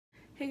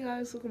Hey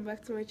guys, welcome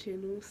back to my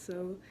channel.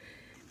 So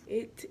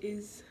it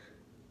is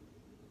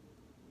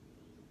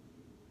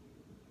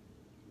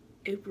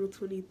April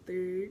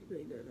 23rd.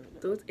 Wait, no.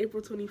 So it's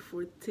April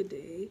 24th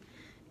today,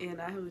 and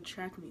I have a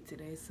track meet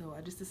today. So I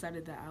just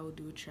decided that I would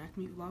do a track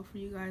meet vlog for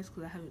you guys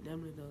because I haven't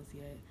done one of those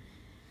yet.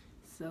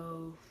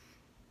 So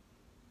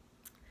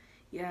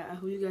yeah, I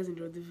hope you guys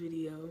enjoyed the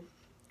video.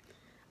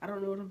 I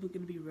don't know what I'm going to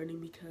be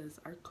running because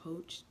our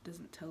coach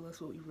doesn't tell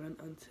us what we run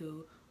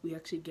until we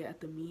actually get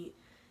at the meet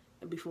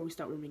and before we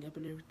start warming up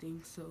and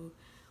everything. So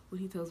when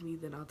he tells me,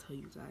 then I'll tell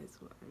you guys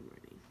what I'm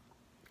running.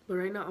 But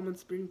right now I'm on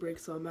spring break,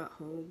 so I'm at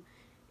home.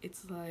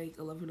 It's like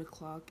 11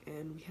 o'clock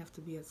and we have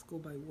to be at school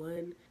by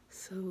 1.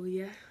 So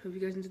yeah, hope you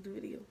guys enjoyed the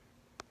video.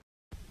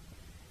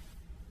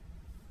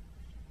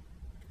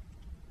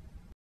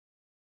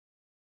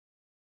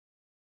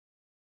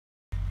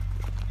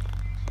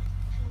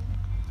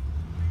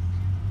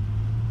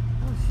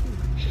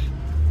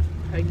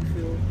 How you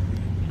feel?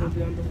 You'll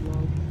be on the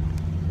vlog.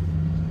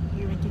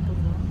 You're making the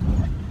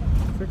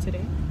vlog for today?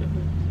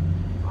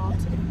 Mm-hmm. All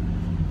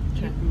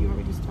today? You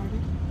already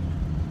started?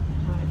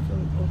 I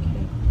feel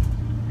okay.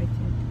 I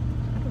think.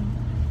 I don't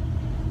know.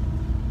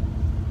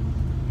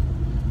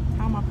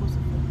 How am I supposed to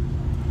feel?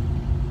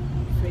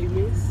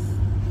 Famous?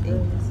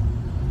 Famous.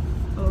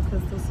 Oh,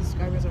 because those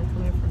subscribers are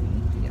pulling for me?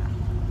 Yeah.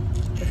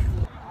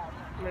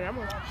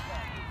 Mariama.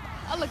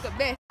 I look a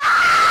bit.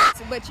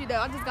 But you know,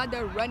 I just got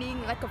done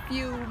running like a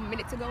few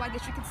minutes ago, I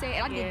guess you could say,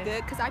 and I did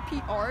good because I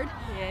PR'd.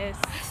 Yes.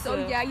 So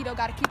yeah, you know,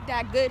 gotta keep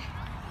that good.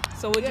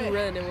 So what'd you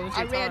run and what was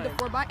your time? I ran the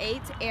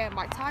 4x8 and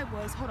my time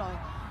was, hold on.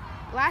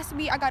 Last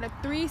meet I got a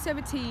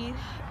 3:17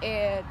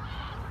 and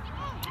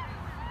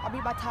I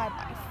beat my time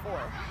by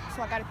 4.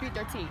 So I got a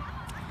 3:13.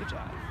 Good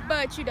job.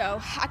 But you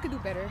know, I could do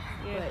better.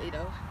 Yeah. But you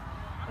know.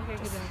 Okay,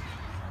 good job.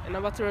 And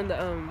I'm about to run the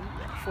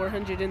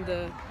 400 in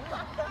the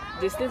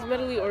distance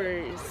medley or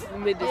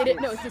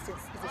mid-distance? No, it's distance.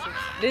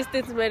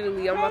 Distance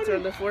medley. I'm about to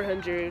run the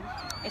 400.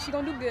 And she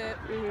gonna do good.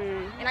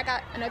 And I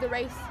got another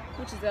race,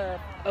 which is a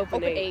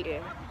open 8.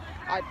 Yeah.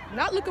 I'm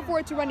not looking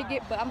forward to running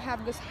it, but I'm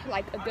having this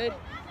like a good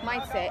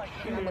mindset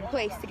and I'm a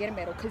place to get a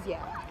medal. Cause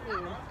yeah,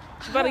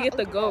 she's about to get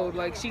the gold.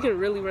 Like she can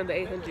really run the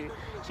 800.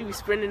 She be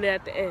sprinting it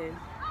at the end.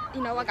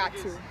 You know, I got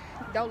to.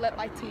 Don't let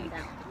my team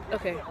down.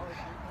 Okay.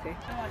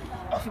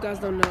 If you guys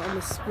don't know, I'm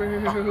a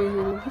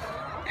sprinter.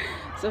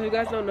 So if you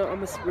guys don't know,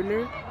 I'm a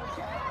sprinter.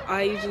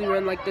 I usually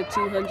run like the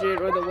 200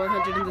 or the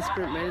 100 in the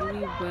sprint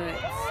medley,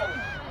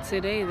 but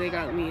today they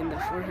got me in the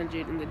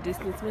 400 in the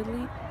distance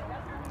medley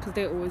because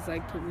they always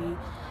like put me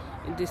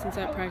in distance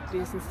at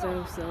practice and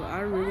stuff. So I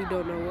really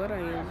don't know what I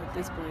am at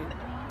this point.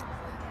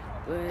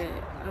 But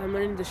I'm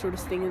running the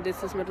shortest thing in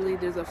distance medley.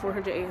 There's a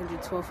 400,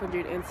 800,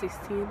 1200, and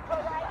 16.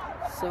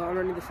 So I'm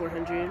running the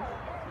 400.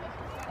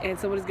 And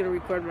somebody's gonna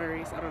record my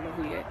race. I don't know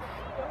who yet,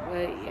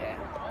 but yeah,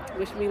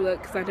 wish me luck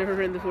because I never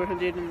ran the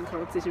 400 in the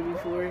competition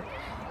before,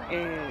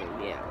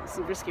 and yeah, I'm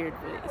super scared,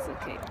 but it's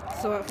okay.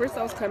 So at first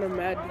I was kind of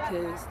mad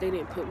because they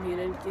didn't put me in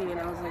anything,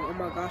 and I was like, oh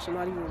my gosh, I'm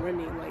not even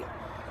running. Like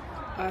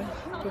I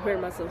prepared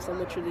myself so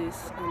much for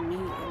this and me,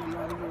 and I'm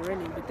not even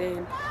running. But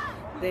then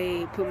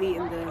they put me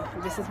in the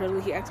distance medley.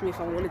 He asked me if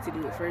I wanted to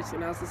do it first,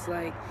 and I was just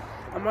like,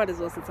 I might as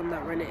well since I'm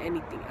not running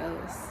anything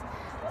else.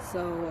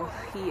 So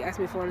he asked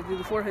me if I wanted to do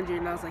the 400,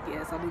 and I was like,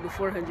 yes, I'll do the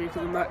 400 because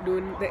I'm not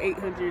doing the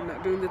 800,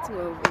 not doing the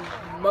 12,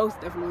 and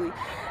most definitely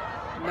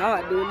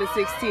not doing the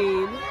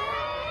 16.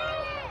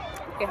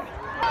 Yeah.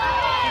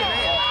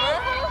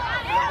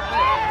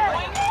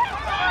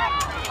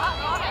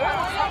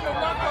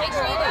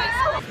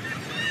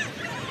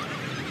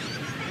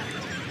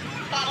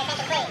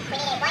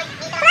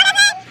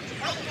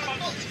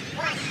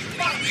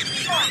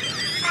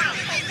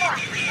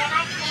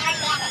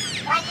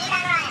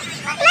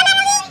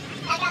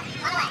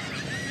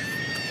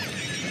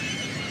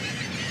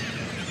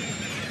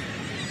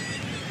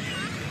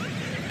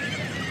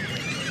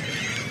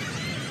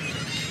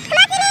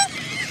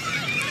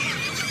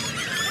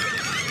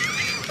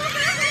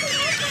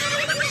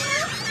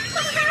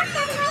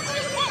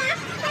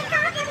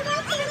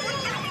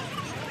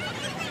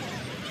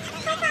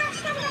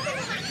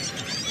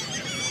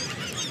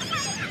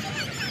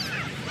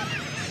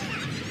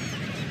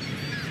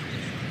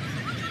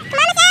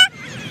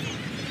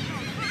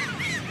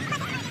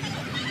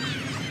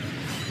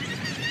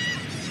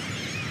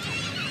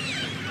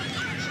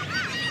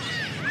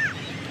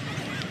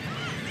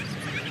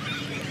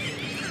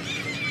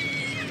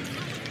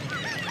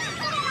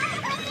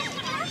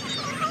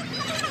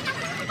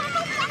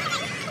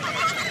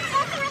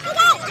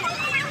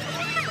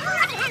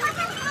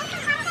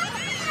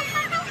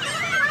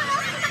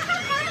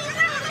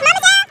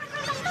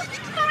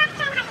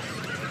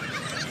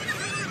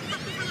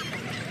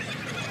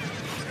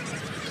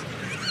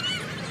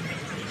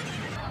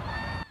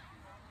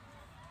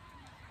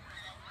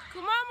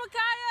 Come on,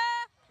 Makaya!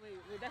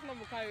 Wait, that's not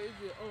Makaya, is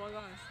it? Oh my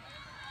gosh.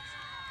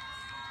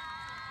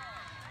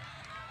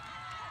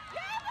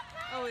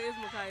 Oh, it is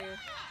Makaya.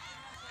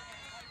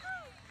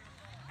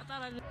 I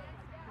thought I knew.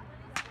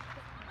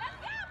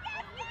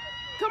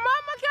 Come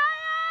on,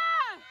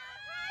 Makaya!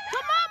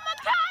 Come on,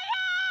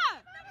 Makaya!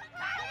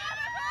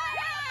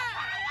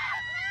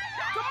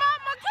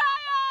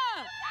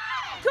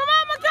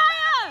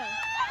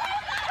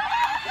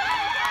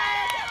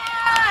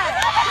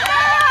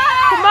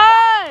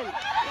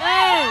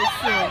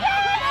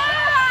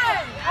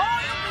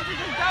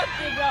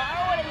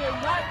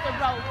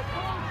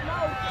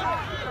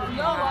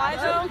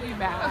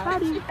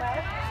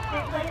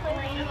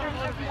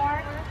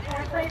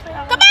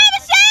 Come on,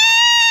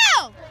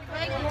 Michelle!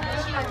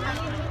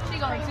 She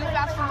going too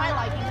fast for my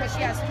liking because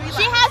she has 3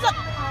 laps.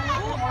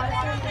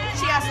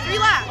 She has 3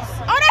 laps.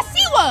 Oh, that's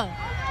Siwa.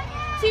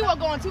 Siwa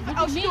going too fast.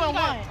 Oh, she doing 1.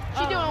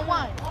 She doing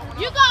 1.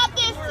 You got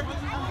this.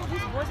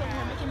 These boys over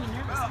here making me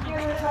nervous. Come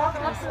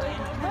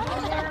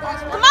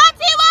on,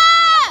 Tiwa!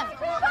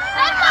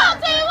 Let's go,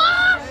 Tiwa!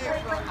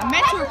 I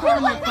meant to record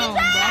on my phone,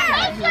 but I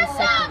forgot he was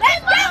second.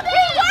 Let's go,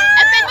 Tiwa!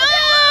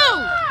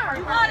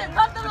 You got it.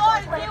 Pump the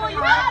Lord, Tiwa. You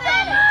got it.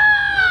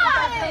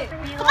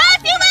 Come on,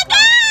 Tiwa,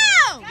 go!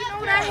 You know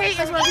what I hate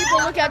is when people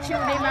look at you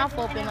with their mouth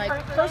open, like,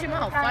 close your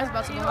mouth. Fly's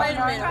about to go. Wait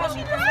a minute. What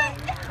she doing?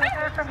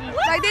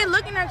 Like, they're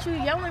looking at you,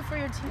 yelling for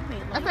your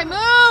teammate. Like, okay,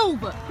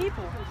 move!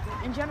 People,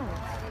 in general.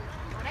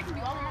 They can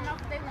be all in my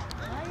mouth if they want.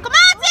 Come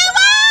on,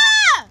 Tiwa!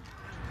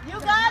 You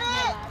got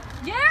it!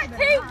 Yeah,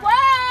 Tiwa!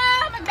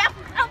 My mouth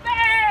is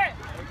open!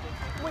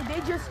 Wait,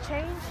 they just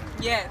changed?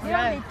 Yes. They're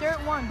on their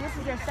 3rd one. This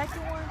is their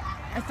 2nd one?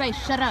 I say,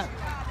 shut up.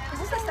 Is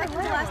this the 2nd to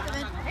last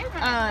event?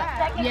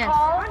 Yes.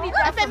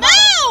 I said,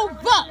 move!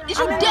 Is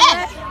you dead?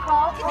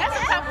 That's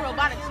a tough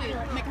robotic too,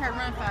 making her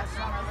run fast.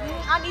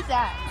 I need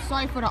that.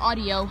 Sorry for the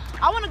audio.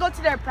 I want to go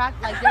to their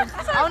practice. Like,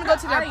 I want to go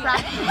to their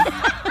practice.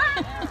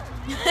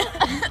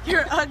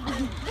 You're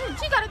ugly.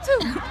 She got it too.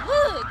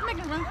 Look,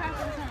 making her run fast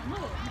all the time.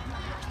 Look.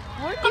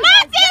 Come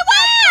on,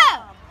 Tiwa!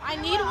 I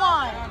need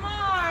one.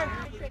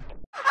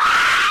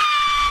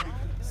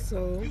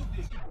 So,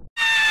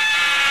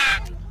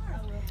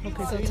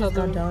 Okay, so we tell just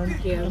got them. done.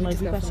 Yeah, And we like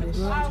just we got got some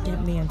finished.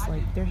 good mans.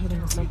 Like they're hitting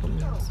us up with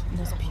mans. And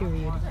that's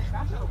period.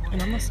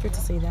 And I'm not scared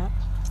to say that.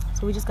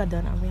 So we just got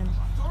done. I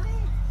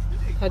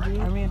How'd you?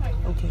 ran.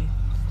 Okay.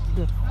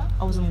 Good.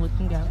 I wasn't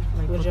looking at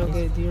like What'd y'all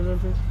okay, get? Do you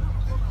remember?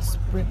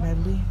 sprint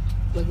medley.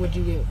 Like, what'd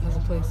you get as a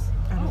place?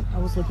 I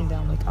was looking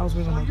down. Like I was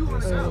really like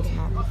this. So I was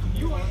not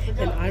looking.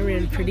 And I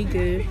ran pretty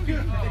good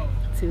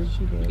too,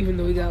 even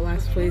though we got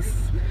last place.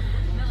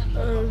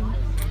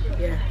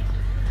 Yeah,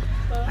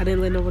 I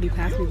didn't let nobody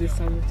pass me this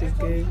time, which is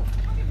good.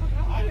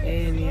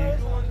 And yeah,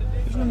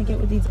 You're gonna get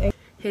with these eggs.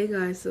 hey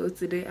guys, so it's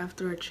the day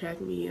after our track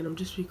meet, and I'm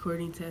just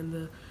recording to end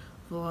the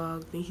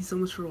vlog. Thank you so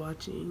much for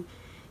watching.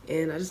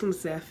 And I just want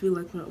to say I feel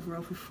like my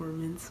overall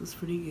performance was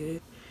pretty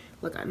good.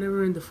 Like, I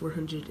never ran the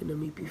 400 in a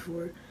meet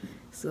before,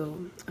 so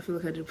I feel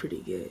like I did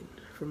pretty good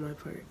for my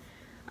part.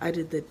 I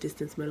did the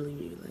distance medley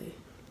relay,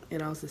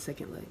 and I was the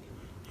 2nd leg.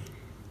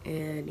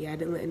 And yeah, I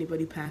didn't let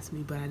anybody pass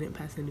me, but I didn't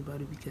pass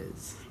anybody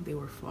because they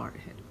were far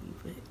ahead of me,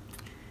 but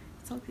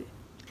it's all good.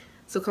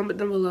 So comment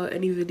down below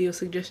any video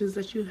suggestions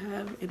that you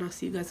have, and I'll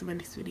see you guys in my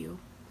next video.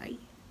 Bye.